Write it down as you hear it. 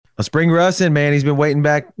Let's bring Russ in, man. He's been waiting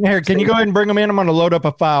back. Here, can you go ahead and bring him in? I'm going to load up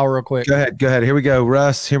a file real quick. Go ahead. Here we go,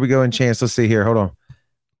 Russ. Here we go in Chance. Let's see here. Hold on.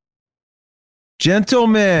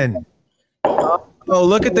 Gentlemen. Oh,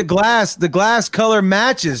 look at the glass. The glass color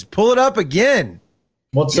matches. Pull it up again.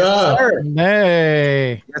 What's up? Sir.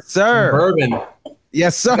 Hey. Yes, sir. Bourbon.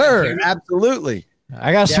 Yes, sir. Absolutely.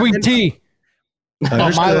 I got sweet tea.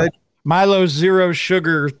 Understood. Milo zero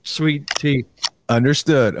sugar sweet tea.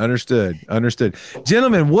 Understood.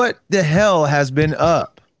 Gentlemen, what the hell has been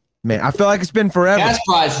up? Man, I feel like it's been forever. Gas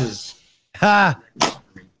prices. Ha!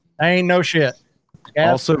 I ain't no shit.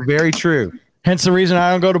 Also very true. Hence the reason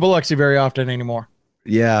I don't go to Biloxi very often anymore.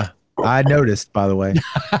 Yeah, I noticed, by the way.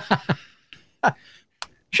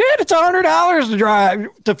 Shit, it's $100 to drive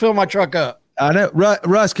to fill my truck up. I know.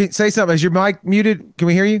 Russ, can you say something? Is your mic muted? Can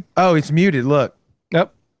we hear you? Oh, it's muted. Look.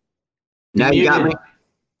 Yep. Now you got me.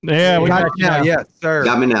 Yeah, we got you now. Yes, sir.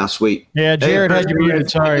 Got me now. Sweet. Yeah, Jared had you muted.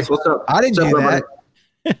 Sorry. What's up? I didn't do that.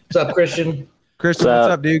 What's up, Christian? Christian, what's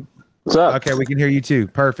up, dude? What's up? Okay, we can hear you too.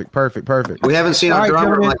 Perfect. We haven't seen our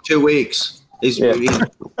drummer in like 2 weeks. He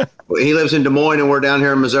lives in Des Moines and we're down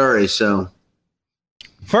here in Missouri. So,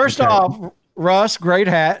 first off, Russ, great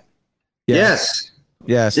hat. Yes.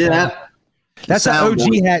 Yeah. That's an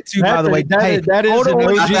OG hat too, by the way. That is an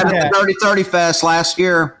OG hat. 30 Fest last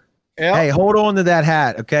year. Yep. Hey, hold on to that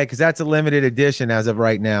hat, okay? Because that's a limited edition as of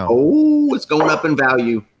right now. Oh, it's going up in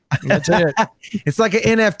value. That's it. It's like an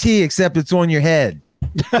NFT, except it's on your head.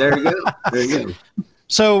 There you go.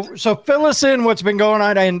 So fill us in what's been going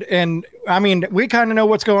on, and I mean, we kind of know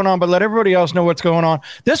what's going on, but let everybody else know what's going on.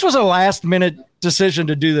 This was a last minute decision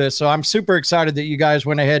to do this, so I'm super excited that you guys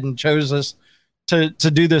went ahead and chose us to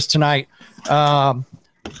do this tonight.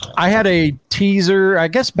 I had a teaser, I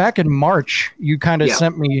guess back in March. You kind of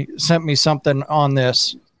sent me something on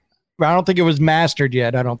this. I don't think it was mastered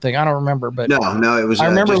yet. I don't remember, but no, it was. I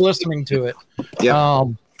remember listening to it. Yeah.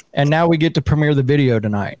 And now we get to premiere the video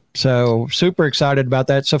tonight. So super excited about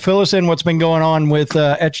that. So fill us in what's been going on with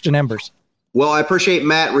Etched in Embers. Well, I appreciate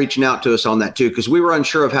Matt reaching out to us on that too, because we were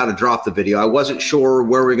unsure of how to drop the video. I wasn't sure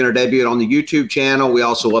where we were going to debut it on the YouTube channel. We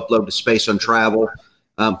also upload to Space on Travel,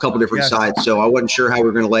 a couple different sites. So I wasn't sure how we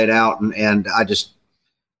were going to lay it out. And I just,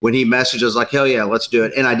 when he messaged, I was like, hell yeah, let's do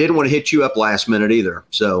it. And I didn't want to hit you up last minute either.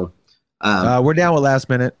 So we're down with last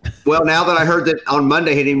minute. Well, now that I heard that on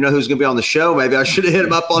Monday he didn't even know who's going to be on the show, maybe I should have hit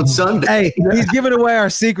him up on Sunday. Hey, he's giving away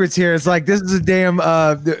our secrets here. It's like this is a damn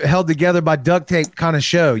held together by duct tape kind of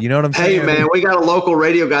show. You know what I'm saying? Hey, man, we got a local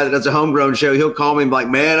radio guy that does a homegrown show. He'll call me and be like,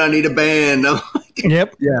 man, I need a band.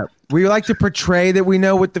 Yep. Yeah. We like to portray that we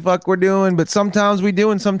know what the fuck we're doing, but sometimes we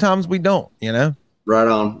do and sometimes we don't, you know? Right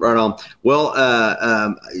on. Well,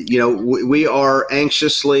 we are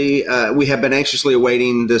anxiously, we have been anxiously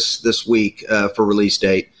awaiting this week for release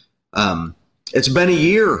date. It's been a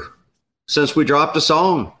year since we dropped a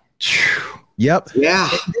song. Yep. Yeah.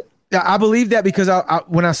 I believe that because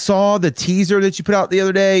when I saw the teaser that you put out the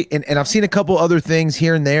other day, and I've seen a couple other things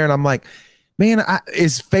here and there, and I'm like, man,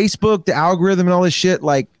 is Facebook, the algorithm and all this shit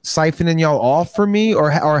like siphoning y'all off for me,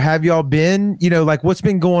 or have y'all been, like what's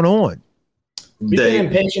been going on? We've been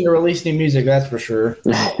impatient to release new music, that's for sure.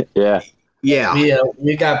 Yeah.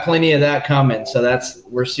 We got plenty of that coming, so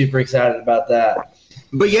we're super excited about that.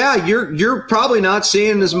 But yeah, you're probably not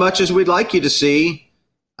seeing as much as we'd like you to see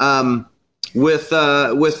with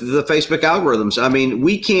the Facebook algorithms. I mean,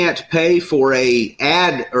 we can't pay for a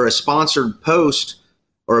ad or a sponsored post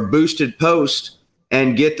or a boosted post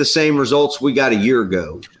and get the same results we got a year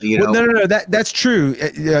ago. No. That's true.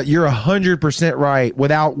 You're 100% right.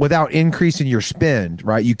 Without increasing your spend,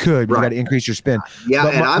 right? You could. You got to increase your spend. Yeah,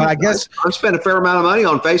 I guess I've spent a fair amount of money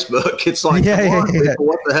on Facebook. It's like,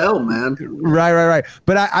 what the hell, man? Right.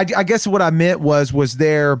 But I guess what I meant was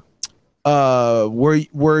there,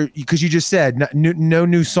 because you just said no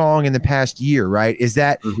new song in the past year, right? Is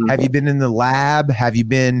that have you been in the lab? Have you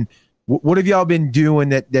been? What have y'all been doing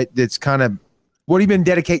that's kind of? What have you been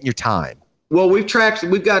dedicating your time? Well, we've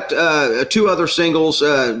got 2 other singles,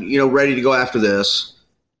 ready to go after this.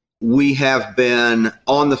 We have been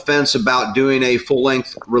on the fence about doing a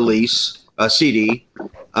full-length release, a CD.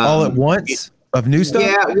 All at once of new stuff?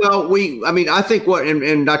 Yeah, well, I think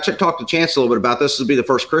and I talked to Chance a little bit about this. This will be the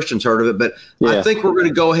first Christian's heard of it, but I think we're going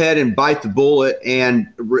to go ahead and bite the bullet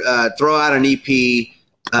and throw out an EP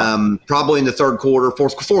probably in the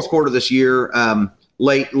fourth quarter this year,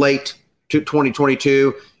 late to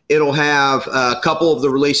 2022. It'll have a couple of the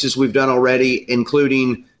releases we've done already,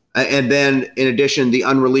 including and then in addition the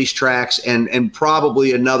unreleased tracks and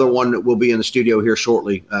probably another one that will be in the studio here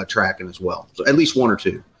shortly tracking as well. So at least 1 or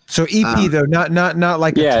 2. So EP though, not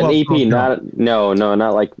like an EP, not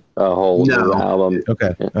like a whole new album.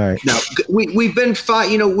 Okay, all right. No, we've been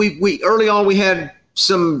you know, we early on we had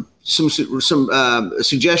some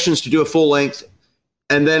suggestions to do a full length,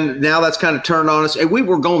 and then now that's kind of turned on us. And we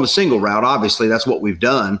were going the single route. Obviously, that's what we've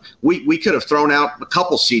done. We could have thrown out a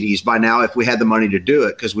couple CDs by now if we had the money to do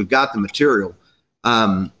it, because we've got the material.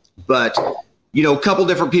 But you know, a couple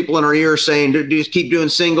different people in our ear saying, just keep doing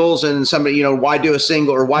singles, and somebody, you know, why do a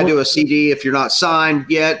single or why do a CD if you're not signed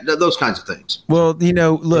yet? Those kinds of things. Well, you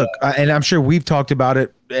know, look, and I'm sure we've talked about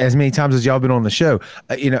it as many times as y'all been on the show,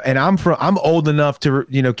 you know, and I'm old enough to,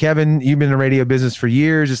 you know, Kevin, you've been in the radio business for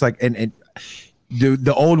years. It's like, and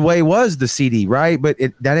the old way was the CD, right? But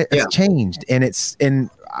it's changed, and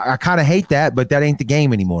I kind of hate that, but that ain't the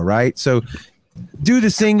game anymore, right? So do the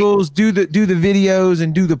singles, do the videos,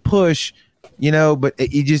 and do the push. You know, but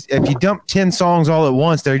if you dump 10 songs all at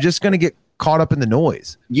once, they're just going to get caught up in the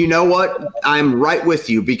noise. You know what? I'm right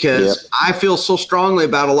with you, because I feel so strongly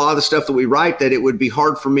about a lot of the stuff that we write that it would be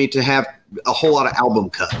hard for me to have a whole lot of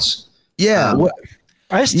album cuts. Yeah.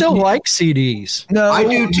 I still like CDs. No, I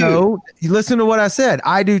do too. No, you listen to what I said.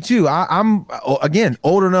 I do too. I'm again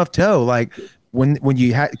old enough to know, like when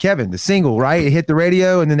you had Kevin, the single, right? It hit the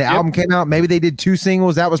radio and then the album came out. Maybe they did 2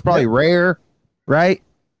 singles. That was probably rare, right?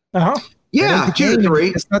 Uh-huh. Yeah, 2 or 3.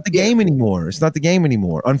 It's not the game anymore. It's not the game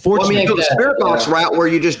anymore. Unfortunately, the Spirit Box route where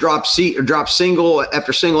you just drop single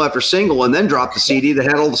after single after single, and then drop the CD that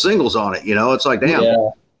had all the singles on it. You know, it's like, damn.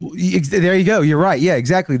 Yeah. There you go. You're right. Yeah,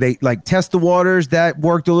 exactly. They like test the waters. That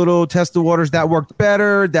worked a little. Test the waters. That worked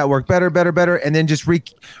better. That worked better, and then just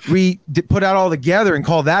put out all together and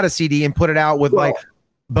call that a CD and put it out with like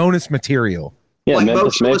bonus material. Yeah, like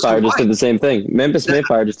Memphis Mayfire just did the same thing.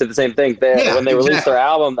 When they released their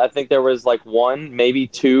album, I think there was like 1, maybe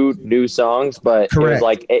 2 new songs, but it was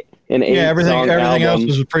like an 8 everything album, else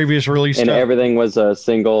was a previous release, and everything was a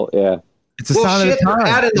single. Yeah, it's a sign of the time. They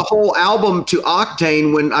added the whole album to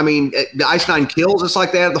Octane when the Ice Nine Kills. It's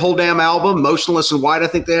like they had the whole damn album. Motionless and White, I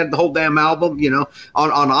think they had the whole damn album. You know,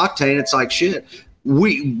 on Octane, it's like shit.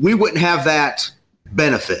 We wouldn't have that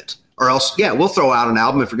benefit. Or else, we'll throw out an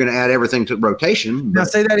album if you're going to add everything to rotation. Now,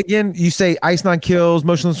 say that again. You say Ice Nine Kills,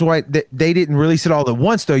 Motionless and White. They didn't release it all at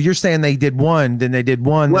once, though. You're saying they did one, then they did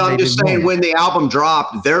one. Well, I'm just saying when the album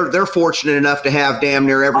dropped, they're fortunate enough to have damn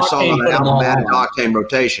near every song on the album added to Octane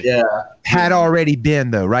rotation. Yeah. Had already been,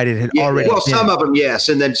 though, right? It had already been. Well, some of them, yes,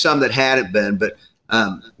 and then some that hadn't been. But,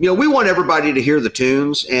 you know, we want everybody to hear the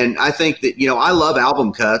tunes. And I think that, you know, I love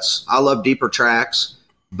album cuts. I love deeper tracks.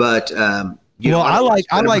 But, I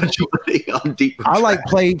like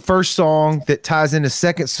play first song that ties into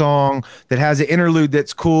second song that has an interlude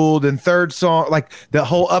that's cool, then third song, like the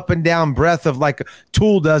whole up and down breath of like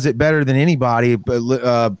Tool does it better than anybody,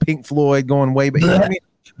 but Pink Floyd going way back. You know what I mean?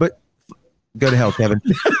 But go to hell, Kevin.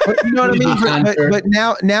 But, you know what I mean?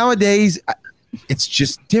 But nowadays it's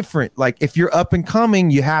just different. Like if you're up and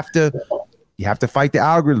coming, you have to fight the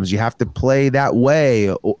algorithms. You have to play that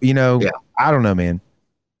way. You know, I don't know, man.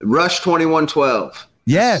 Rush 2112.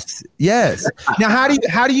 Yes. Now, how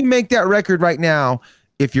do you make that record right now?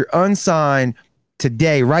 If you're unsigned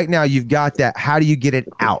today, right now, you've got that. How do you get it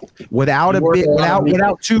out without without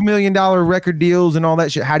 $2 million record deals and all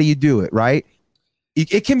that shit? How do you do it? Right?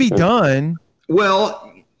 It can be done.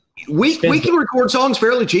 Well, we can record songs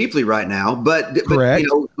fairly cheaply right now, but correct.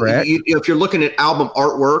 If you're looking at album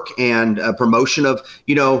artwork and promotion of,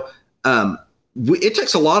 it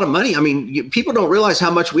takes a lot of money. I mean, people don't realize how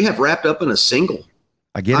much we have wrapped up in a single.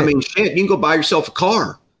 I get it. I mean, shit, you can go buy yourself a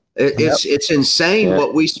car. It's insane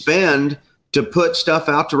what we spend to put stuff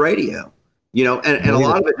out to radio, and a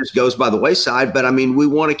lot of it just goes by the wayside. But I mean, we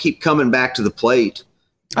want to keep coming back to the plate.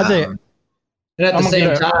 I think, and at the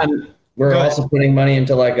same time, we're also putting money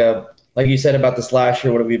into like you said about this last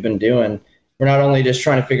year, what have we been doing? We're not only just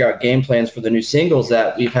trying to figure out game plans for the new singles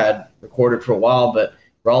that we've had recorded for a while, but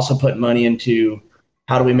we're also putting money into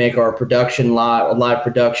how do we make our production live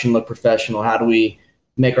production look professional? How do we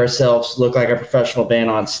make ourselves look like a professional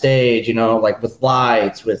band on stage, like with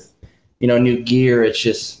lights, with, new gear. It's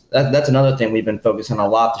just, that's another thing we've been focusing on a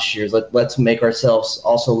lot this year is let's make ourselves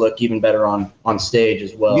also look even better on stage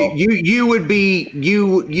as well. You would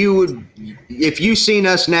if you seen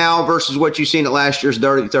us now versus what you seen at last year's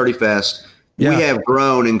 30 Fest, we have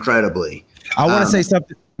grown incredibly. I want to say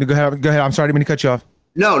something. Go ahead. I'm sorry. I didn't mean to cut you off.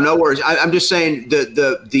 No worries. I'm just saying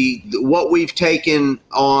the what we've taken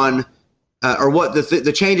on, or what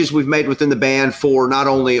the changes we've made within the band for not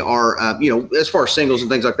only our, as far as singles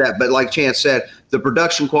and things like that, but like Chance said, the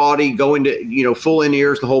production quality, going to, full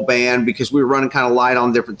in-ears, the whole band, because we were running kind of light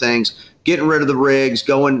on different things, getting rid of the rigs,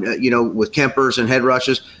 going, with Kempers and head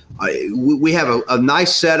rushes. We have a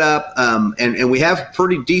nice setup, and we have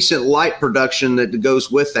pretty decent light production that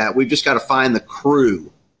goes with that. We've just got to find the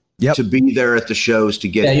crew to be there at the shows to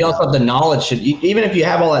get. Yeah, you also have the knowledge. Even if you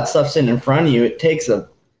have all that stuff sitting in front of you, it takes a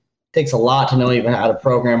lot to know even how to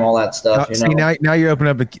program all that stuff. See, now you're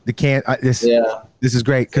opening up the can. This is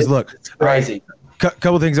great because look, it's crazy.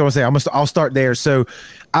 Couple things I want to say. I'll start there. So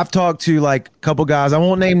I've talked to like a couple guys. I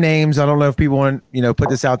won't name names. I don't know if people want put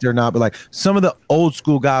this out there or not, but like some of the old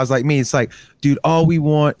school guys like me, it's like, dude, all we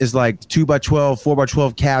want is like 2x12,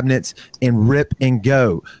 4x12 cabinets and rip and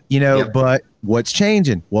go, but what's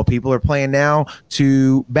changing? Well, people are playing now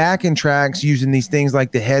to backing tracks using these things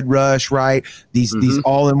like the head rush, right? These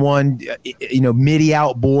all-in-one, MIDI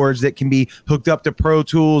out boards that can be hooked up to Pro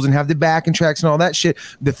Tools and have the backing tracks and all that shit.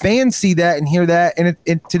 The fans see that and hear that, and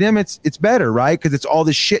to them it's better, right? Because it's all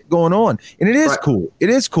this shit going on, and it is cool.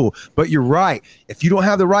 It is cool, but you're right. If you don't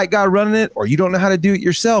have the right guy running it, or you don't know how to do it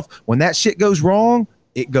yourself, when that shit goes wring,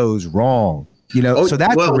 it goes wrong. So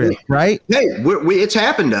that's a risk, right? Hey, it's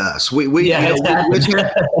happened to us.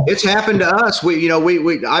 It's happened to us.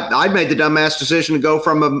 I made the dumbass decision to go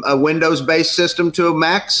from a Windows-based system to a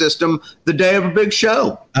Mac system the day of a big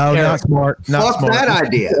show. Oh, not smart. Fuck that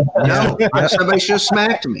idea. No, somebody should have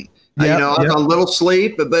smacked me. I was on little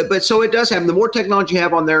sleep, but so it does happen. The more technology you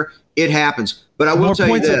have on there, it happens. But I will tell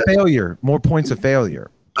you this: more points of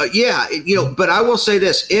failure. But I will say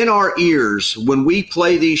this: in our ears, when we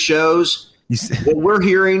play these shows, what we're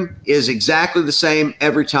hearing is exactly the same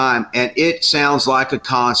every time, and it sounds like a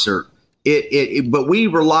concert. But we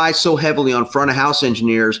rely so heavily on front of house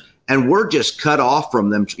engineers, and we're just cut off from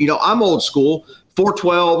them. I'm old school,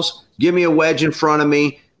 412s. Give me a wedge in front of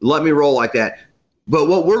me, let me roll like that. But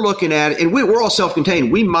what we're looking at, and we're all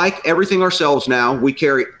self-contained. We mic everything ourselves now. We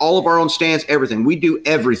carry all of our own stands, everything. We do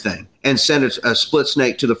everything, and send a split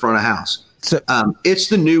snake to the front of house. So it's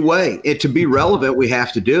the new way. To be relevant, we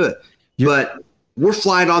have to do it. But we're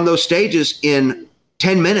flying on those stages in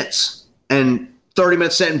 10 minutes and 30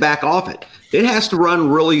 minutes setting back off it. It has to run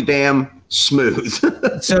really damn smooth.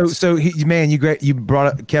 You brought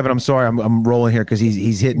up Kevin. I'm sorry, I'm rolling here because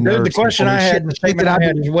he's hitting nerves. The question I had, the statement I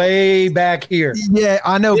had is way back here. Yeah,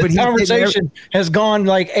 I know, but conversation has gone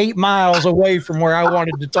like 8 miles away from where I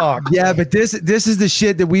wanted to talk. Yeah, but this is the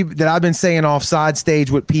shit that I've been saying off side stage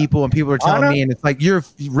with people, and people are telling me, and it's like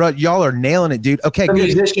y'all are nailing it, dude. Okay, the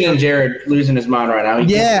musician Jared losing his mind right now.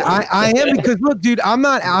 I am, because look, dude,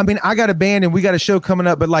 I got a band and we got a show coming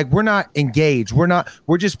up, but like we're not engaged.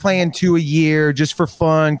 We're just playing 2 a year just for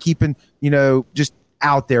fun, keeping just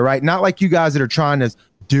out there, right? Not like you guys that are trying to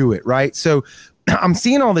do it, right? So I'm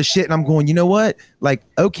seeing all this shit and I'm going, you know what? Like,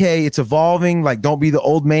 okay, it's evolving. Like, don't be the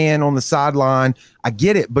old man on the sideline. I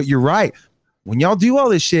get it, but you're right. When y'all do all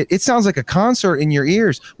this shit, it sounds like a concert in your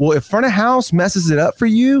ears. Well, if front of house messes it up for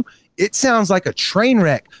you, it sounds like a train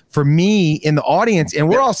wreck for me in the audience. And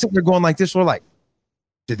we're all sitting there going like this. We're like,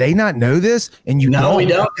 do they not know this? And we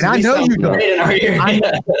don't. And I know you don't.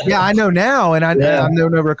 I know now, and I've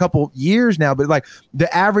known over a couple years now. But like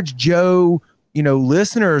the average Joe,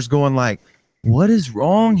 listener is going like, "What is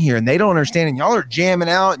wrong here?" And they don't understand. And y'all are jamming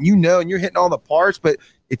out, and and you're hitting all the parts, but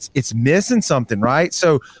it's missing something, right?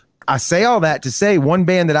 So I say all that to say one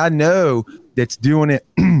band that I know that's doing it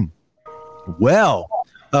well,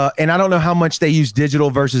 and I don't know how much they use digital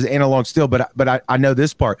versus analog still, but I know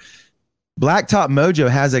this part. Blacktop Mojo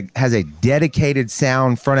has a dedicated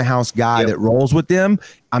sound front of house guy that rolls with them.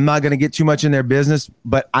 I'm not going to get too much in their business,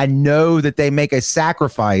 but I know that they make a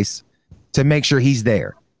sacrifice to make sure he's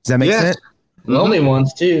there. Does that make sense? The only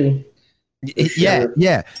ones too. Yeah.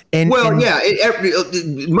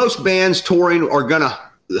 Most bands touring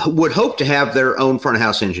would hope to have their own front of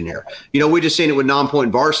house engineer. We just seen it with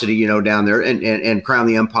Nonpoint Varsity, down there, and Crown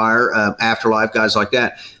the Empire, Afterlife, guys like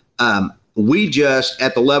that. We just,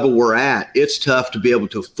 at the level we're at, it's tough to be able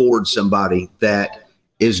to afford somebody that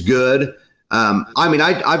is good.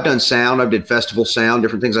 I've done sound. I've did festival sound,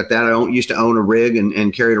 different things like that. I used to own a rig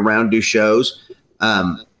and carry it around, do shows.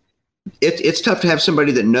 It's tough to have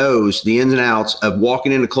somebody that knows the ins and outs of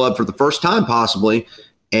walking in a club for the first time, possibly,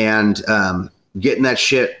 and getting that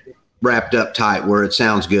shit wrapped up tight where it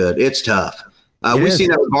sounds good. It's tough. We seen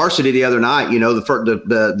that with Varsity the other night.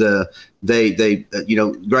 They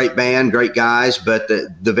great band, great guys, but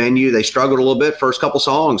the venue, they struggled a little bit first couple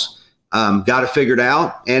songs. Got it figured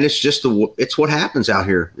out, and it's just it's what happens out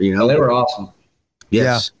here. They were awesome.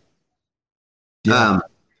 Yes. Yeah.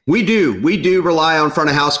 We do rely on front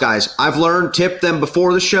of house guys. I've learned tip them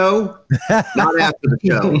before the show, not after the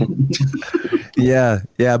show.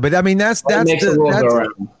 Yeah. But I mean, that's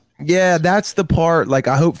the part. Like,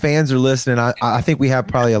 I hope fans are listening. I think we have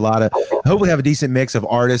probably I hope we have a decent mix of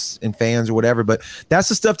artists and fans or whatever, but that's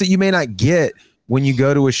the stuff that you may not get when you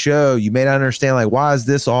go to a show. You may not understand, like, why is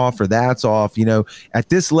this off or that's off? At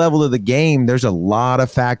this level of the game, there's a lot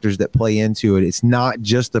of factors that play into it. It's not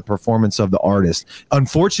just the performance of the artist,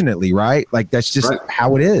 unfortunately, right? Like, that's just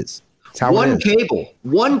how it is. It's how one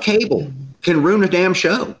cable can ruin a damn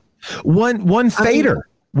show. One fader.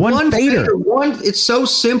 It's so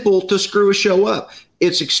simple to screw a show up.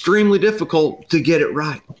 It's extremely difficult to get it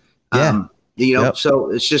right. Yeah.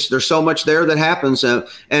 So it's just, there's so much there that happens.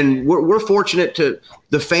 And we're fortunate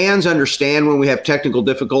the fans understand when we have technical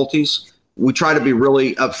difficulties. We try to be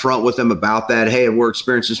really upfront with them about that. Hey, we're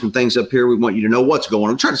experiencing some things up here. We want you to know what's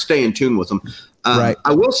going on. Try to stay in tune with them. I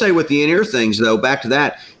will say with the in-ear things, though, back to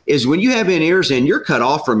that, is when you have in-ears in, you're cut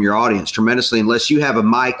off from your audience tremendously unless you have a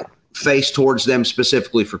mic face towards them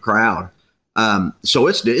specifically for crowd. So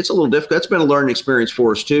it's a little difficult. It's been a learning experience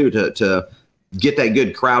for us too, to get that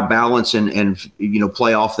good crowd balance and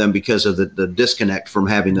play off them because of the disconnect from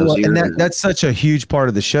having those ears. And that's such a huge part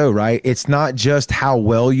of the show, right? It's not just how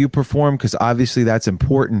well you perform, because obviously that's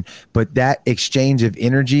important, but that exchange of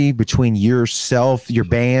energy between yourself, your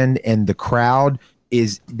band, and the crowd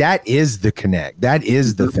is the connect. That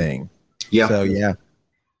is the thing. Yeah. So yeah.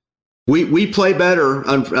 We play better.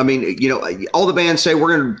 I mean, all the bands say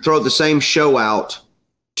we're going to throw the same show out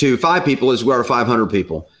to 5 people as we are to 500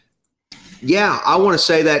 people. Yeah, I want to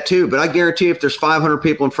say that too, but I guarantee if there's 500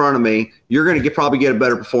 people in front of me, you're going to probably get a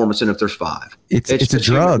better performance than if there's 5. It's a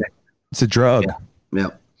drug. It's a drug. Yeah.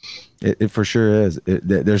 It for sure is.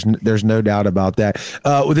 There's no doubt about that.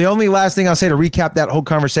 The only last thing I'll say to recap that whole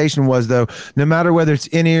conversation was, though, no matter whether it's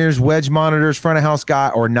in-ears, wedge monitors, front of house guy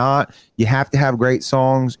or not, you have to have great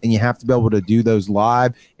songs and you have to be able to do those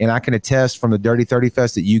live. And I can attest from the Dirty 30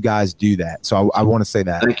 Fest that you guys do that. So I want to say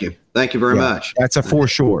that. Thank you. Thank you very much. That's a for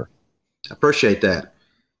sure. I appreciate that.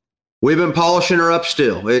 We've been polishing her up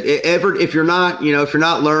still. If you're not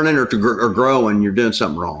learning or growing, you're doing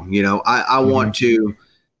something wrong. I want to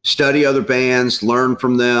study other bands, learn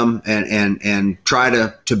from them, and try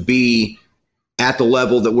to be at the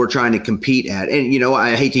level that we're trying to compete at. And,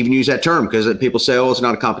 I hate to even use that term because people say, oh, it's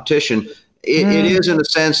not a competition. It is in the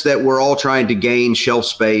sense that we're all trying to gain shelf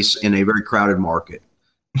space in a very crowded market.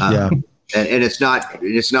 And it's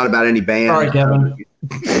not about any band. Sorry, Kevin.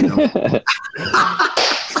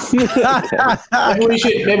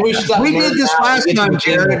 Maybe we should stop. We did this last time,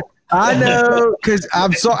 Jared. I know, because I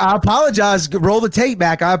apologize. Roll the tape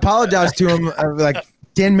back. I apologized to him like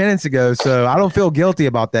 10 minutes ago, so I don't feel guilty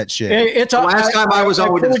about that shit. It's last time I was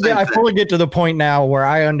on. I fully get to the point now where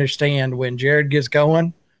I understand when Jared gets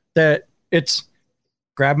going that it's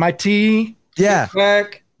grab my tea. Yeah.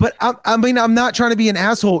 Back. But I'm not trying to be an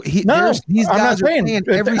asshole. These guys are saying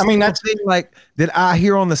every single thing like that I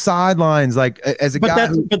hear on the sidelines, like as a guy.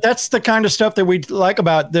 But that's the kind of stuff that we like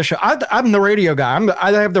about this show. I'm the radio guy.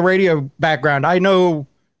 I have the radio background. I know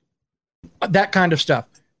that kind of stuff.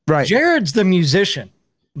 Right. Jared's the musician.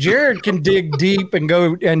 Jared can dig deep and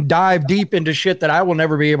go and dive deep into shit that I will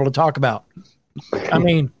never be able to talk about. I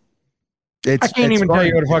mean, I can't even tell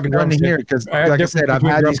you what a fucking drum here because, like I said, I've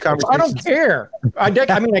had these conversations. I don't care. I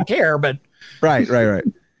care, but right.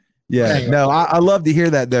 Yeah, anyway. No, I love to hear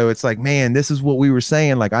that though. It's like, man, this is what we were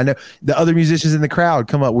saying. Like, I know the other musicians in the crowd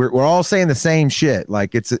come up. We're all saying the same shit.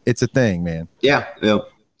 Like, it's a thing, man. Yeah. So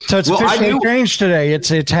it's officially changed today. It's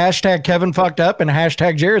hashtag Kevin fucked up and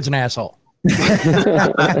hashtag Jared's an asshole.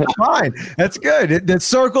 Fine, that's good. The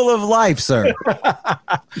circle of life, sir.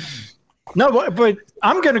 No, but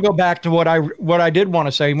I'm going to go back to what I did want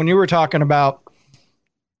to say when you were talking about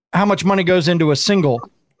how much money goes into a single,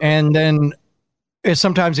 and then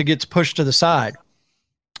sometimes it gets pushed to the side.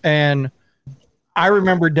 And I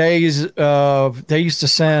remember days of they used to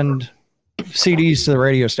send CDs to the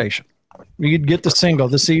radio station. You'd get the single,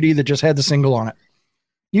 the CD that just had the single on it.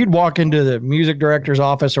 You'd walk into the music director's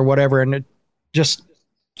office or whatever, and it just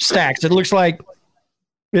stacks. It looks like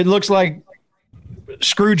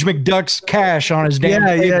Scrooge McDuck's cash on his damn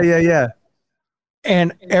table. Yeah.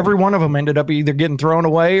 And every one of them ended up either getting thrown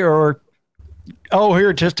away or, oh,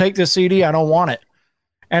 here, just take this CD. I don't want it.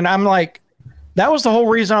 And I'm like, that was the whole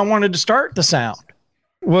reason I wanted to start the sound,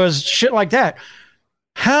 was shit like that.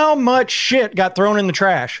 How much shit got thrown in the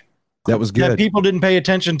trash that was good, that people didn't pay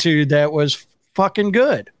attention to, that was fucking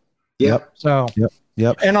good. Yep. So,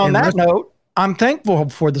 yep. And on that note, I'm thankful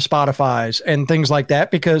for the Spotifys and things like that,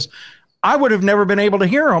 because I would have never been able to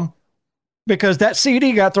hear them because that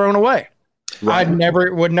CD got thrown away. Right.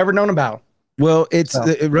 Would never known about. Well, it's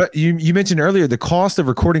you mentioned earlier the cost of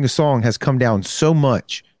recording a song has come down so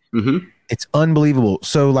much. Mm-hmm. It's unbelievable.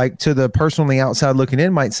 So like to the person on the outside looking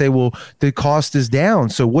in might say, well, the cost is down.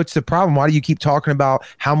 So what's the problem? Why do you keep talking about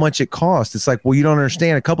how much it costs? It's like, well, you don't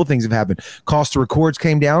understand. A couple things have happened. Cost to records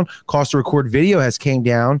came down. Cost to record video has came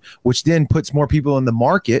down, which then puts more people in the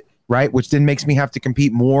market, right? Which then makes me have to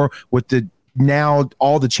compete more with now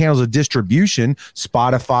all the channels of distribution,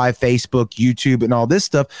 Spotify, Facebook, YouTube, and all this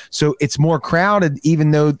stuff. So it's more crowded,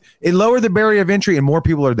 even though it lowered the barrier of entry and more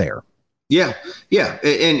people are there. Yeah. Yeah.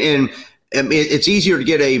 And I mean, it's easier to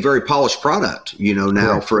get a very polished product,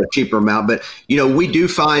 now for a cheaper amount. But, we do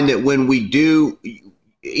find that when we do,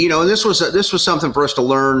 and this was something for us to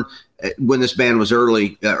learn when this band was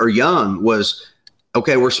early or young was,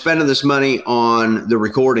 okay, we're spending this money on the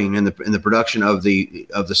recording and the production of the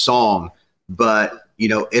song. But,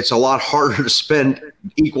 it's a lot harder to spend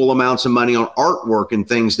equal amounts of money on artwork and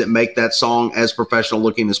things that make that song as professional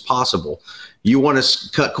looking as possible. You want to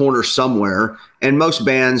cut corners somewhere. And most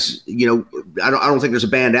bands, I don't think there's a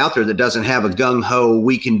band out there that doesn't have a gung-ho,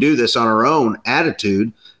 we can do this on our own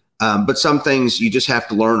attitude. But some things you just have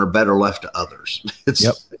to learn are better left to others.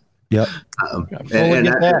 Yep.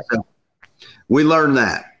 We learned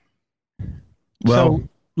that. Well, so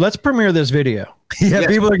let's premiere this video. Yeah,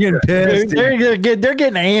 people are getting pissed. They're getting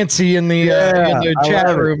antsy in the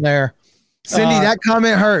chat room there. Cindy, that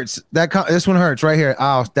comment hurts. This one hurts right here.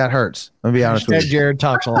 Oh, that hurts. I'll be honest with you. Jared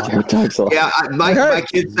talks a lot. Yeah, my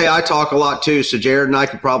kids say I talk a lot too. So Jared and I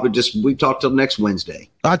could probably we talk till next Wednesday.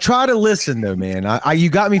 I try to listen though, man. You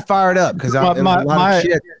got me fired up because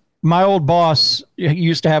my old boss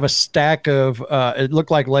used to have a stack of it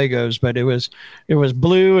looked like Legos, but it was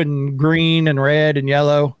blue and green and red and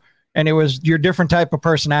yellow, and it was your different type of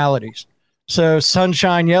personalities. So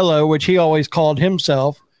Sunshine Yellow, which he always called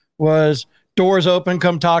himself, was doors open,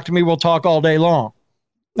 come talk to me, we'll talk all day long.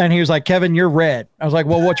 And he was like, Kevin, you're red. I was like,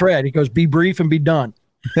 well, what's red? He goes, be brief and be done.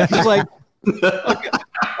 I was like,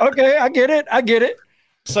 okay, I get it.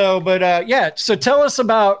 So, but so tell us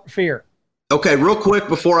about Fear. Okay, real quick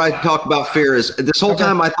before I talk about Fear is this whole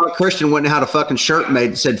time I thought Christian wouldn't have had a fucking shirt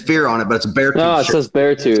made that said Fear on it, but it's a Beartooth. No, it says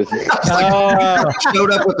Beartooth.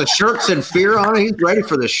 Showed up with the shirt that said Fear on it. He's ready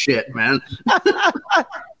for this shit, man.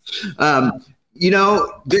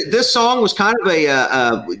 This song was kind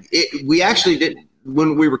of we actually did,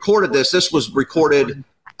 when we recorded this was recorded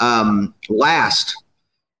last,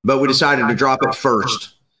 but we decided to drop it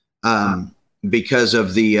first because of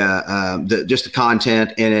just the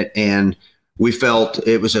content in it. And we felt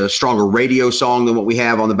it was a stronger radio song than what we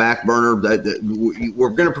have on the back burner. We're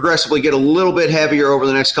going to progressively get a little bit heavier over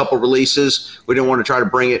the next couple of releases. We didn't want to try to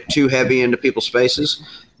bring it too heavy into people's faces.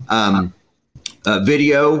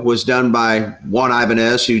 Video was done by Juan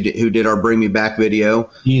Ibanez, who did our Bring Me Back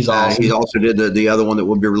video. He's awesome. He also did the other one that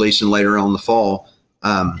we'll be releasing later on in the fall.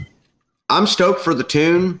 I'm stoked for the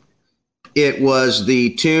tune. It was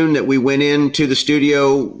the tune that we went into the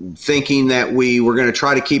studio thinking that we were going to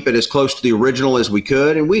try to keep it as close to the original as we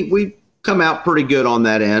could, and we come out pretty good on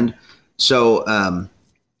that end. So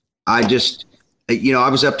I just, I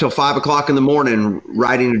was up till 5 o'clock in the morning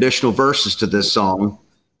writing additional verses to this song.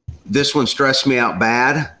 This one stressed me out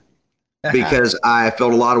bad because I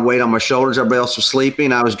felt a lot of weight on my shoulders. Everybody else was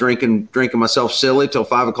sleeping. I was drinking myself silly till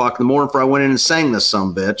 5 o'clock in the morning before I went in and sang this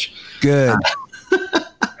sumbitch. Good.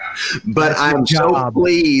 But I'm so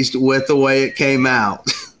pleased with the way it came out.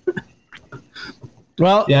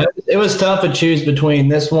 Well, yeah, it was tough to choose between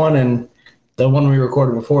this one and the one we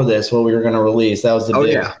recorded before this, what we were going to release. That was the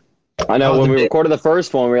big. Yeah. I know when we recorded the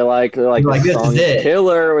first one, we were like this song is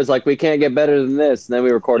killer. It was like, we can't get better than this. And then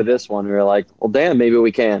we recorded this one. We were like, well, damn, maybe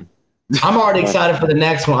we can. I'm already excited for the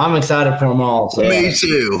next one. I'm excited for them all. So. Me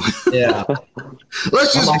too. Yeah.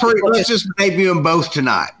 let's just debut them both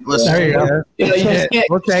tonight. There you go. You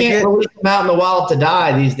can't release them out in the wild to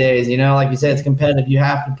die these days. Like you said, it's competitive. You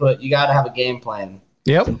got to have a game plan.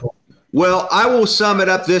 Yep. Well, I will sum it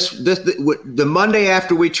up the Monday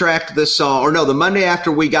after we tracked this song, or no, the Monday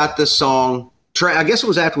after we got this song, I guess it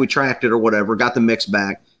was after we tracked it or whatever, got the mix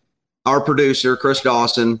back. Our producer, Chris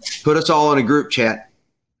Dawson, put us all in a group chat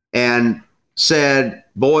and said,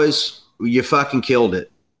 boys, you fucking killed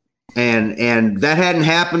it. And that hadn't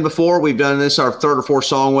happened before. We've done this, our third or fourth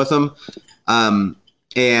song with them. That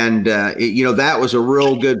was a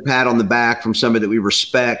real good pat on the back from somebody that we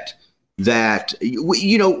respect. That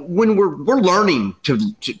when we're learning to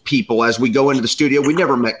people as we go into the studio. We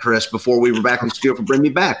never met Chris before we were back in the studio for Bring Me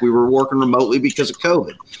Back. We were working remotely because of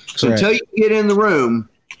COVID. So until you get in the room,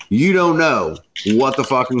 you don't know what the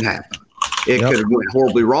fucking happened. It could have went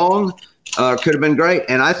horribly wrong, could have been great.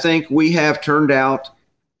 And I think we have turned out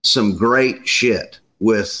some great shit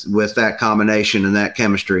with that combination and that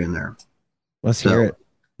chemistry in there. Let's hear it.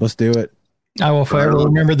 Let's do it. I will forever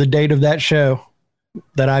remember the date of that show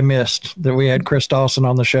that I missed, that we had Chris Dawson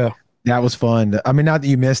on the show. That was fun. I mean, not that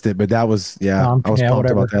you missed it, but that was, I was pumped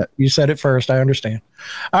about that. You said it first. I understand.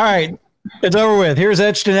 All right. It's over with. Here's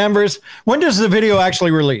Etched in Embers. When does the video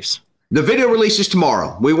actually release? The video releases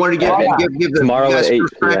tomorrow. We wanted to give the tomorrow guys at 8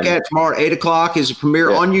 first crack at tomorrow at 8 o'clock is a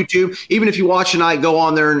premiere on YouTube. Even if you watch tonight, go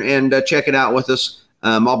on there and check it out with us.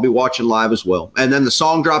 I'll be watching live as well. And then the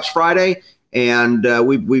song drops Friday, and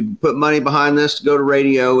we put money behind this to go to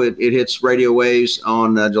radio. It hits radio waves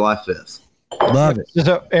on July 5th. Love it.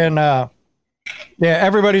 So, and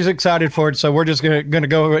everybody's excited for it. So we're just gonna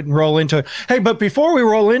go ahead and roll into it. Hey, but before we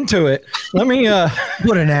roll into it, let me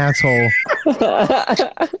what an asshole.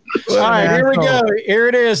 All right, here we go. Here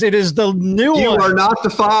it is. It is the new one. You are not the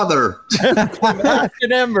father. Etched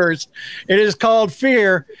in Embers. It is called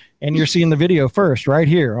Fear, and you're seeing the video first right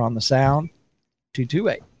here on the Sound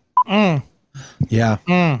 228. Yeah.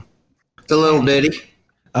 It's a little ditty.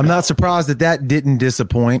 I'm not surprised that didn't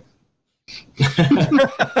disappoint.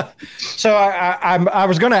 So I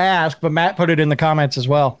was going to ask, but Matt put it in the comments as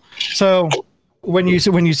well. So when you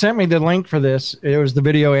sent me the link for this, it was the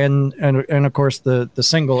video and of course the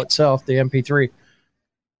single itself, the MP3.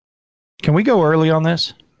 Can we go early on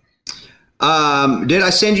this? Did I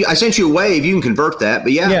send you? I sent you a wave. You can convert that,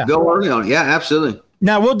 but go early on it. Yeah, absolutely.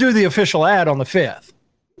 Now we'll do the official ad on the 5th.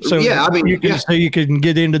 So so you can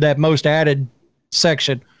get into that most added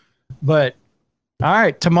section. But all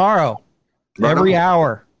right, tomorrow, every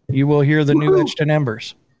hour, you will hear the new Etched in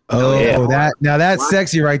Embers. Oh, that's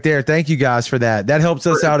sexy right there. Thank you guys for that. That helps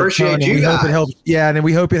us out a ton. And we hope it helps. Yeah, and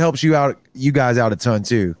we hope it helps you guys out a ton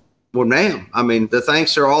too. Well, ma'am, I mean, the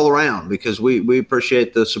thanks are all around because we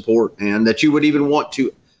appreciate the support and that you would even want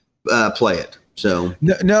to play it. So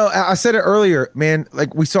no, I said it earlier, man.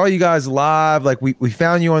 Like we saw you guys live. Like we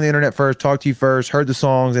found you on the internet first, talked to you first, heard the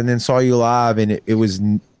songs, and then saw you live, and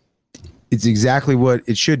it's exactly what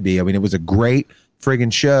it should be. I mean, it was a great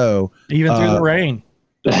friggin' show, even through the rain.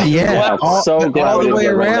 Yeah, all the way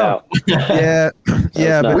around. Yeah.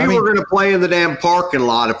 But we were going to play in the damn parking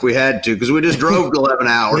lot if we had to, because we just drove 11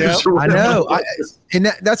 hours. Yep. I know, and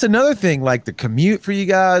that's another thing. Like the commute for you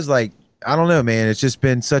guys, like I don't know, man. It's just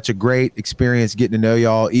been such a great experience getting to know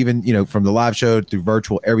y'all, even from the live show through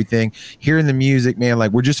virtual, everything. Hearing the music, man.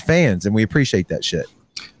 Like we're just fans, and we appreciate that shit.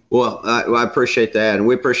 Well, I appreciate that, and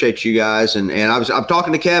we appreciate you guys. And I'm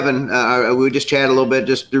talking to Kevin. We just chatted a little bit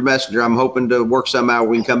just through Messenger. I'm hoping to work something out where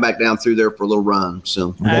we can come back down through there for a little run.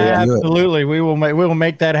 So absolutely, we will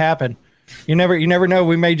make that happen. You never know.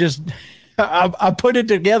 We may just. I put it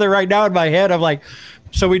together right now in my head. I'm like,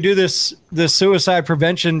 so we do this suicide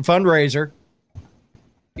prevention fundraiser.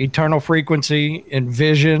 Eternal Frequency,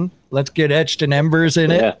 Envision. Let's get Etched in Embers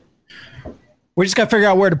in it. We just got to figure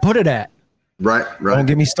out where to put it at. Right. Don't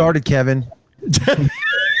get me started, Kevin.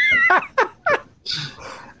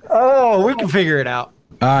 Oh, we can figure it out.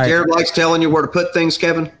 All right. Jared likes telling you where to put things,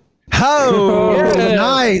 Kevin. Oh,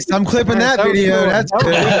 nice. I'm clipping that video.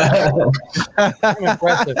 Cool.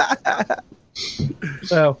 That's good.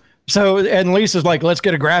 So, and Lisa's like, let's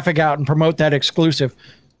get a graphic out and promote that exclusive.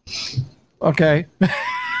 Okay.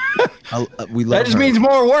 That just means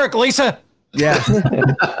more work, Lisa. Yeah.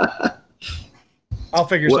 I'll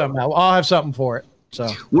figure something out. I'll have something for it. So,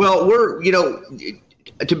 well, we're,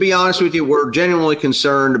 to be honest with you, we're genuinely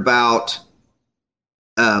concerned about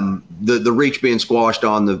the reach being squashed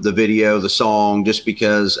on the video, the song, just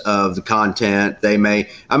because of the content.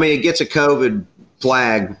 It gets a COVID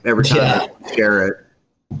flag every time you share it.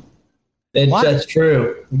 That's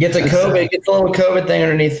true. It gets a little COVID thing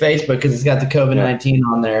underneath Facebook because it's got the COVID-19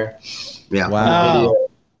 on there. Yeah. Wow.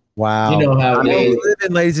 You know how it is.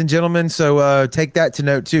 Ladies and gentlemen. So take that to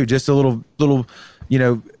note too. Just a little,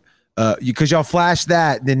 because y'all flashed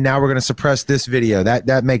that, then now we're going to suppress this video.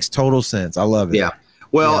 That makes total sense. I love it. Yeah.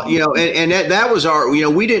 Well, and that was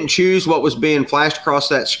we didn't choose what was being flashed across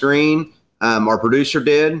that screen. Our producer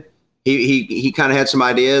did. He kind of had some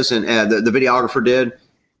ideas, and the videographer did.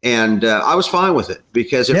 And I was fine with it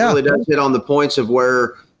because it really does hit on the points of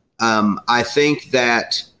where I think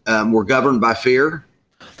that we're governed by fear.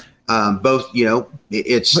 Both, the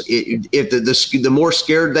more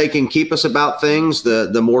scared they can keep us about things,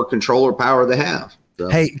 the more control or power they have. So.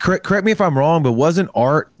 Hey, correct me if I'm wrong, but wasn't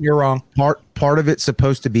art? You're wrong. Part part of it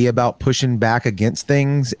supposed to be about pushing back against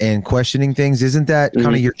things and questioning things? Isn't that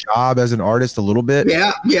kind of your job as an artist a little bit?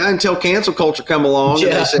 Yeah, until cancel culture come along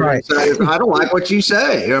and they say, I don't like what you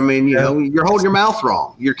say. I mean, you know, you're holding your mouth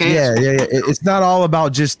wrong. You're canceled. Yeah. It's not all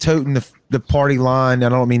about just toting the party line. I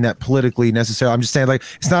don't mean that politically necessarily. I'm just saying, like,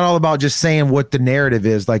 it's not all about just saying what the narrative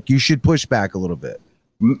is. Like, you should push back a little bit.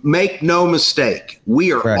 Make no mistake.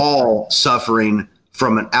 We are all suffering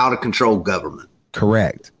from an out of control government.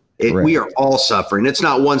 Correct. We are all suffering. It's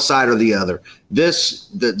not one side or the other.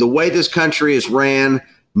 The way this country is ran,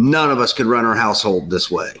 none of us could run our household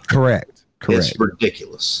this way. Correct. It's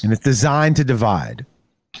ridiculous. And it's designed to divide.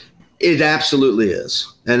 It absolutely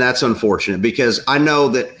is. And that's unfortunate because I know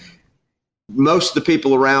that most of the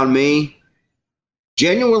people around me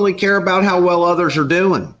genuinely care about how well others are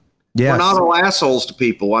doing. Yes. We're not all assholes to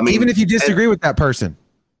people. I mean, even if you disagree with that person.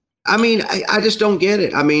 I mean, I just don't get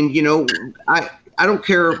it. I mean, you know, I don't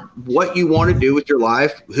care what you want to do with your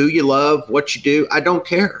life, who you love, what you do. I don't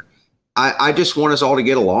care. I just want us all to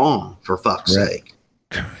get along, for fuck's sake.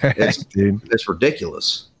 It's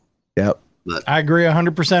ridiculous. Yep. But I agree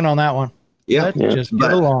 100% on that one. Yeah. Just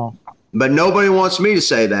get along. But nobody wants me to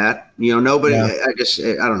say that. You know, nobody. I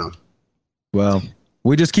don't know. Well,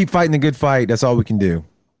 we just keep fighting the good fight. That's all we can do.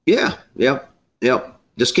 Yeah. Yep.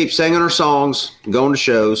 Just keep singing our songs, going to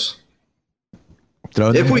shows.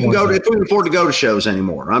 If we can afford to go to shows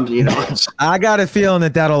anymore, I got a feeling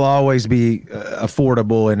that'll always be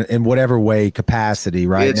affordable in whatever way capacity.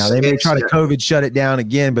 Right now, they may try to COVID shut it down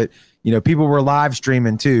again, but you know, people were live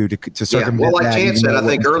streaming too to circumvent. Well, like Chance said, I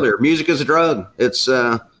think earlier, music is a drug. It's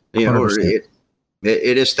it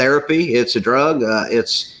is therapy. It's a drug.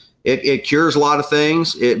 It cures a lot of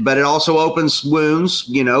things. But it also opens wounds.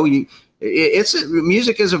 You know,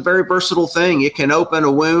 music is a very versatile thing. It can open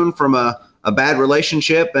a wound from a bad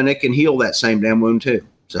relationship, and it can heal that same damn wound too.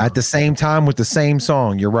 So. At the same time with the same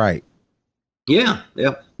song. You're right. Yeah.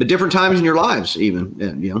 But different times in your lives, even.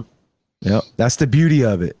 You know. Yep. That's the beauty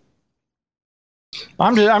of it.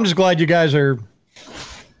 I'm just glad you guys are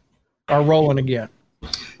rolling again.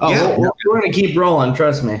 Oh, yeah, we're going to keep rolling.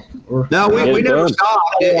 Trust me. We never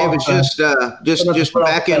stopped. It was just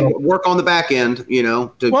back end work on the back end. You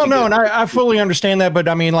know. And I fully understand that, but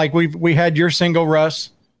I mean, like we had your single, Russ.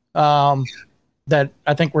 That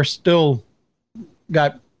I think we're still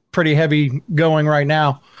got pretty heavy going right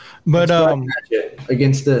now, but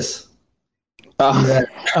against this.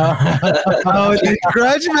 It's a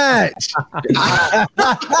grudge match. He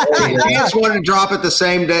just wanted to drop it the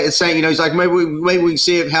same day. Saying, you know, he's like, maybe we can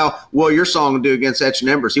see how well your song will do against Etched In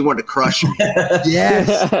Embers. He wanted to crush me.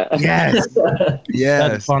 Yes.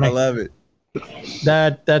 That's funny. I love it.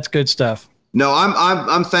 That's good stuff. No,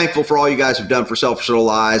 I'm thankful for all you guys have done for Selfish Little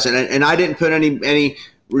Lies, and I didn't put any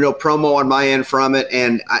promo on my end from it,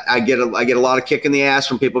 and I get a lot of kick in the ass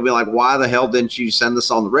from people being like, why the hell didn't you send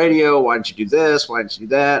this on the radio? Why didn't you do this? Why didn't you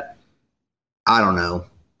do that? I don't know.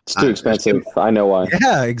 It's too expensive. I know why.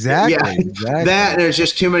 Yeah, exactly. Exactly. That, and there's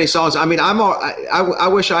just too many songs. I mean, I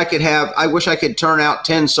wish I could turn out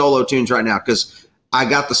 10 solo tunes right now, because I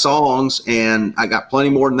got the songs and I got plenty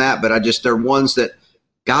more than that, but they're ones that,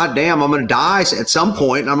 God damn, I'm going to die at some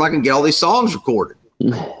point, and I'm not going to get all these songs recorded.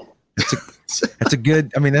 That's a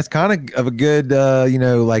good. I mean, that's kind of a good,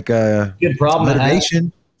 good problem.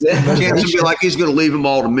 Motivation. Chance would be like, he's going to leave them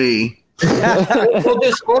all to me. we'll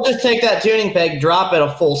just take that tuning peg, drop it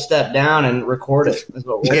a full step down, and record it. That's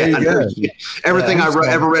what we'll do. Everything I've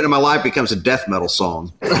ever written in my life becomes a death metal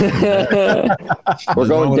song. We're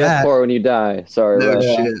going deathcore when you die. Sorry. No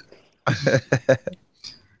shit.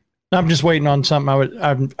 I'm just waiting on something.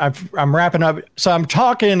 I'm wrapping up. So I'm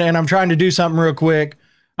talking and I'm trying to do something real quick.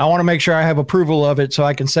 I want to make sure I have approval of it so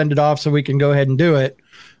I can send it off so we can go ahead and do it.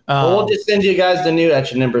 We'll just send you guys the new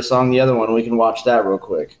Etched In Embers song, the other one. We can watch that real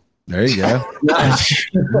quick. There you go.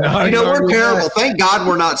 We're terrible. Thank God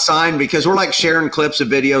we're not signed, because we're like sharing clips of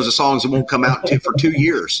videos of songs that won't come out for 2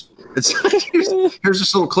 years. Here's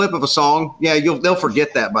this little clip of a song. Yeah, they'll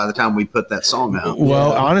forget that by the time we put that song out.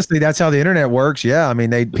 Well, honestly, that's how the internet works. Yeah, I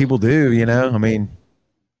mean, people do. You know, I mean.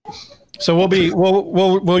 So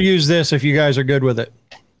we'll use this if you guys are good with it.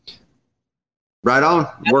 Right on.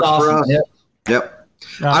 That's Works awesome. for us. Yep.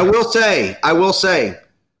 I will say,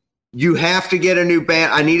 you have to get a new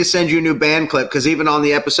band. I need to send you a new band clip, because even on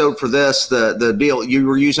the episode for this, the deal, you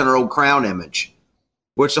were using our old Crown image,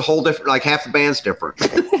 which is a whole different, like half the band's different.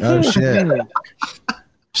 Oh shit.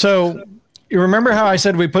 So you remember how I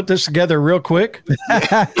said we put this together real quick?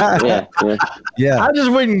 Yeah. I just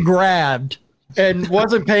went and grabbed and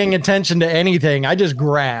wasn't paying attention to anything. I just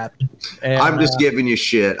grabbed. And, I'm just giving you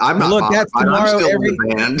shit. I'm not. Look, that's tomorrow. I'm still in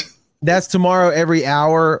the band. That's tomorrow every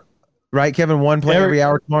hour right, Kevin? One play every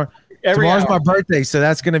hour tomorrow. Tomorrow's my birthday, so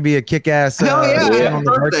that's going to be a kick-ass. Hell yeah! On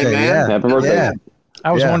the birthday, man! Yeah. Happy birthday! Yeah.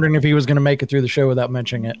 I was wondering if he was going to make it through the show without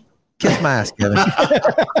mentioning it. Kiss my ass, Kevin.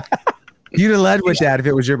 You'd have led with that if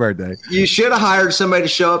it was your birthday. You should have hired somebody to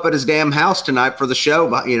show up at his damn house tonight for the show.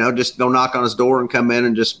 But just go knock on his door and come in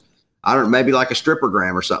and just, I don't know, maybe like a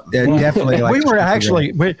strippergram or something. Yeah, definitely. We were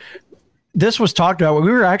actually. This was talked about.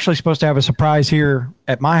 We were actually supposed to have a surprise here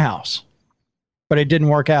at my house, but it didn't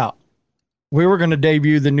work out. We were going to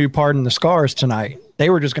debut the new Pardon the Scars tonight. They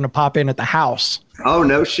were just going to pop in at the house. Oh,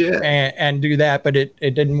 no shit. And do that, but it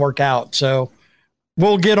didn't work out. So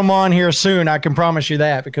we'll get them on here soon. I can promise you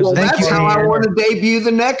that. Because that's how I want to debut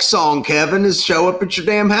the next song, Kevin, is show up at your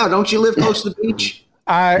damn house. Don't you live close to the beach?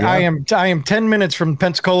 I am 10 minutes from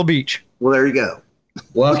Pensacola Beach. Well, there you go.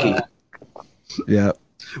 Lucky. Yeah.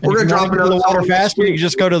 We're going to drop into the water faster. You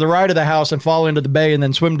just go to the right of the house and fall into the bay and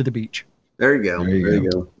then swim to the beach. There you go. There you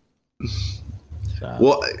go.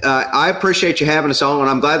 Well, I appreciate you having us on, and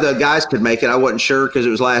I'm glad the guys could make it. I wasn't sure because it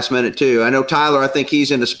was last minute too. I know Tyler. I think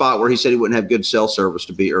he's in a spot where he said he wouldn't have good cell service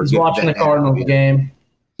to be. Or he's watching the Cardinals game.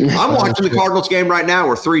 I'm watching the Cardinals game right now.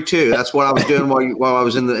 We're 3-2. That's what I was doing while I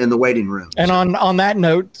was in the waiting room. And on that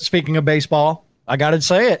note, speaking of baseball, I got to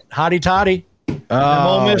say it, hotty toddy.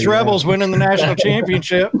 Ole Miss Rebels winning the national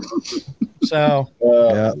championship. So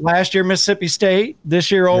last year Mississippi State,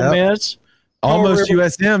 this year Ole Miss. Almost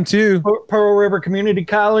USM too. Pearl River Community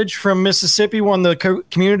College from Mississippi won the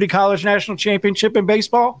Community College National Championship in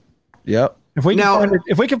baseball. Yep. If we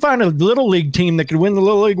can find a little league team that could win the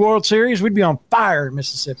Little League World Series, we'd be on fire in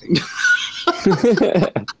Mississippi.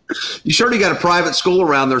 You surely got a private school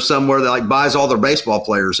around there somewhere that buys all their baseball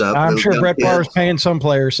players up. I'm sure Brett Favre's paying some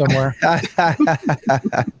players somewhere. All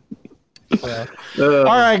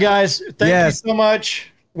right, guys. Thank you so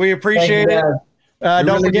much. We appreciate it.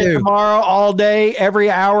 Don't forget tomorrow, all day,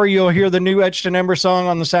 every hour, you'll hear the new Etched In Embers song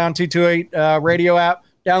on the Sound 228 radio app.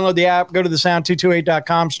 Download the app, go to the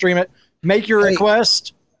sound228.com, stream it, make your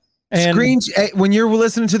request. And when you're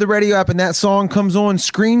listening to the radio app and that song comes on,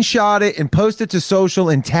 screenshot it and post it to social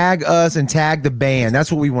and tag us and tag the band.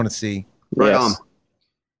 That's what we want to see. Right on.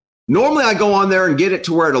 Normally I go on there and get it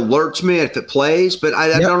to where it alerts me if it plays, but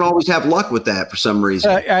I don't always have luck with that for some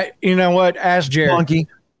reason. You know what? Ask Jared. Monkey.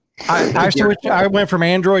 I went from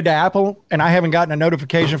Android to Apple, and I haven't gotten a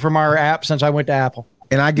notification from our app since I went to Apple.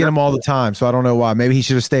 And I get them all the time, so I don't know why. Maybe he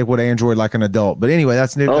should have stayed with Android like an adult. But anyway,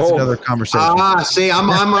 that's another conversation. See,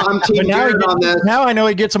 I'm team Jared on this. Now I know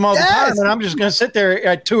he gets them all the time, and I'm just going to sit there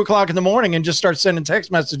at 2:00 in the morning and just start sending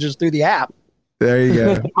text messages through the app. There you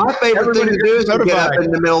go. My favorite thing to do is to get up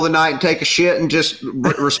in the middle of the night and take a shit and just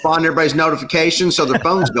respond to everybody's notifications so their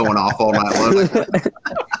phone's going off all night long.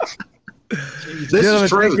 This is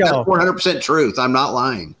truth. That's 100% truth. I'm not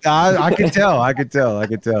lying. I can tell.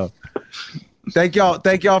 Thank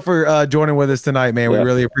y'all for joining with us tonight, man. We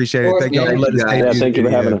really appreciate it. Thank y'all for letting us. Thank you for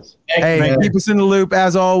having us. Hey, keep us in the loop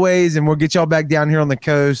as always, and we'll get y'all back down here on the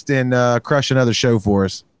coast and crush another show for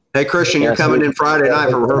us. Hey, Christian, you're coming in Friday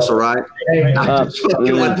night for rehearsal, right?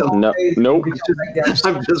 Nope.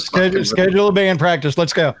 I'm just schedule a band practice.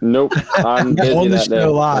 Let's go. Nope. I'm busy on the that show day,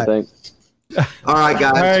 live. I think. All right,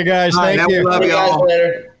 guys. Thank you. Love y'all.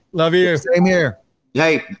 Love you. Same here.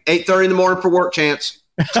 Hey, 8:30 in the morning for work, Chance.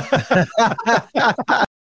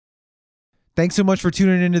 Thanks so much for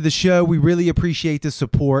tuning into the show. We really appreciate the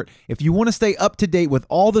support. If you want to stay up to date with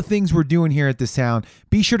all the things we're doing here at The Sound,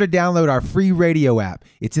 be sure to download our free radio app.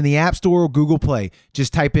 It's in the App Store or Google Play.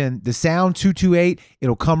 Just type in The Sound 228.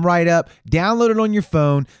 It'll come right up. Download it on your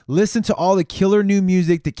phone. Listen to all the killer new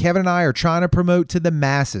music that Kevin and I are trying to promote to the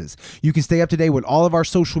masses. You can stay up to date with all of our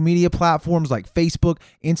social media platforms like Facebook,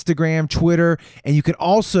 Instagram, Twitter, and you can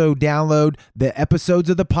also download the episodes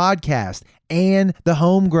of the podcast and the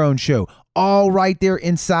Homegrown Show, all right there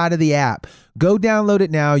inside of the app. Go download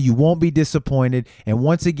it now. You won't be disappointed. And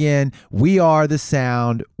once again, we are The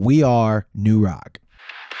Sound. We are New Rock.